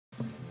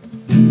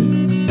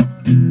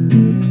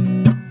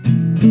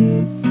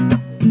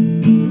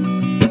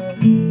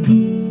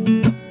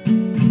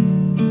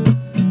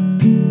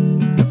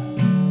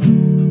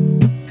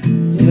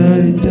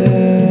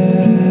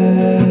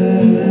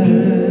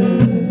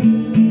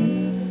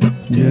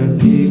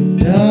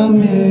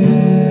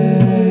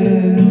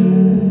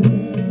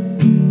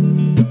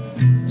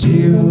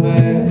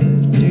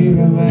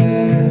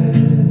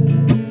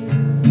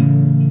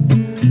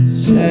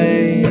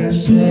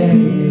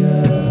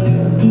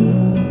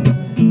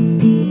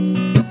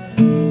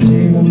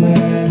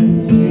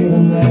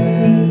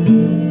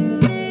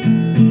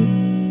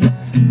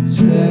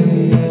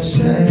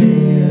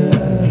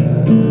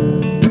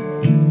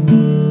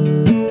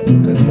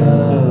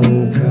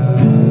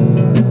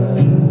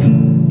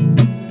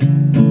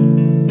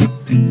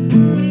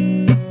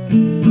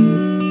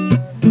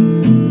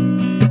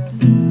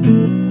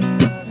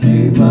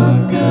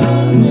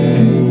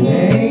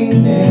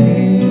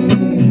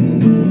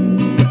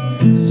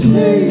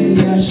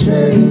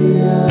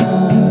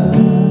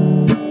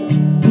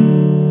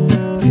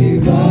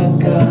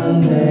Heiváca,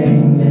 nay,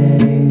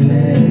 nay,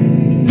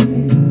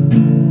 nay.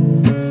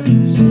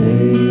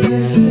 Say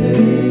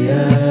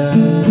ya,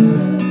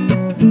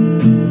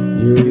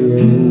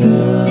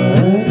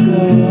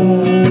 Heiváca.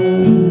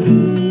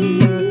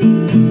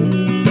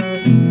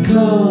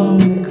 Call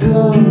me,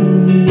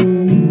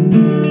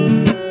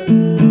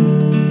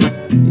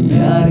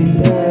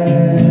 yarite.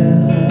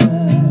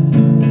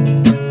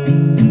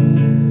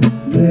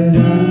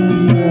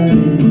 Balam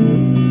Aries.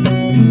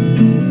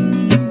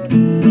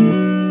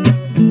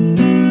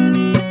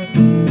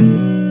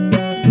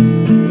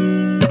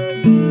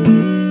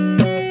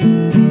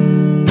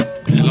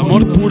 El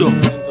amor puro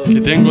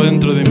que tengo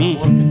dentro de mí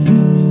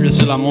es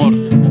el amor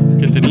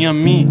que tenía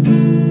en mí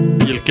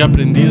y el que he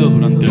aprendido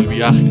durante el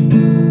viaje.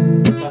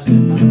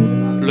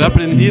 Lo he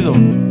aprendido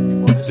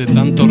de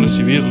tanto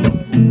recibirlo,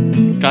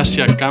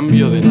 casi a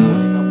cambio de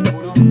nada.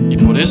 Y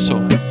por eso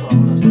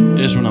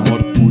es un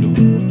amor puro.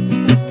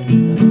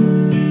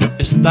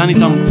 Es tan y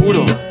tan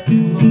puro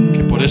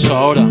que por eso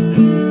ahora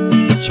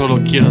solo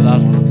quiero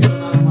darlo.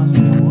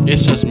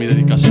 Esa es mi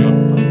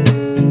dedicación.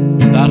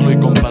 Darlo y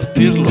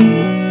compartirlo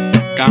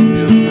a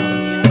cambio de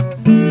nada.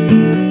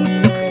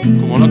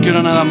 Como no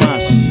quiero nada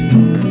más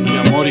que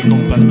amor y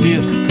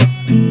compartir,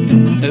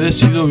 he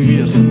decidido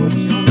vivir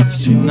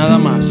sin nada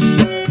más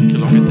que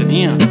lo que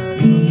tenía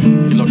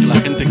y lo que la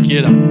gente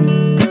quiera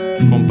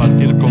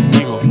compartir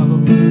conmigo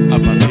a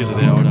partir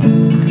de ahora.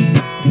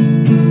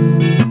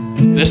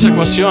 De esa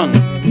ecuación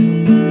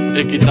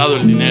he quitado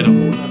el dinero.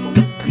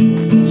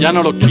 Ya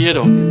no lo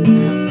quiero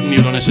ni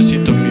lo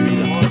necesito en mi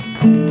vida.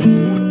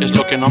 Es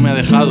lo que no me ha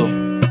dejado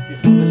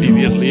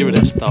vivir libre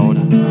hasta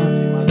ahora.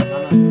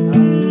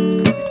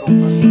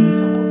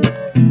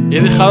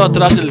 He dejado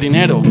atrás el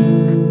dinero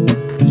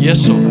y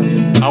eso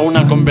aún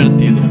ha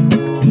convertido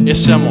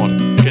ese amor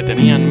que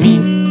tenía en mí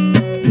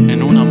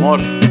en un amor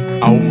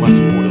aún más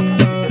puro.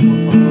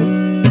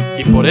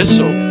 Y por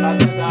eso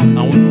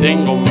aún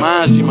tengo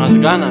más y más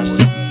ganas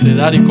de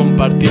dar y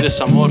compartir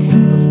ese amor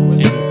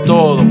en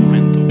todo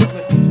momento.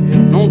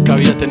 Nunca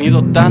había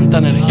tenido tanta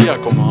energía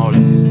como ahora.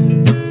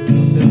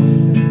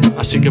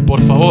 Así que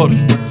por favor,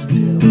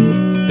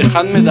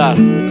 dejadme dar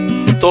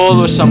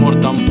todo ese amor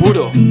tan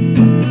puro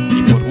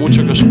y por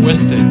mucho que os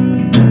cueste,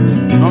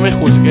 no me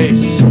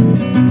juzguéis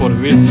por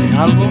vivir sin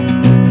algo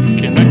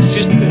que no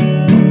existe,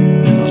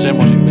 que nos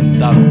hemos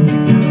inventado.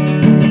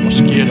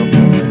 Os quiero.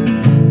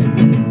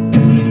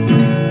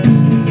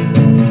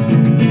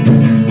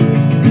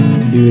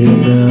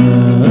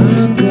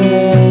 Heiváca.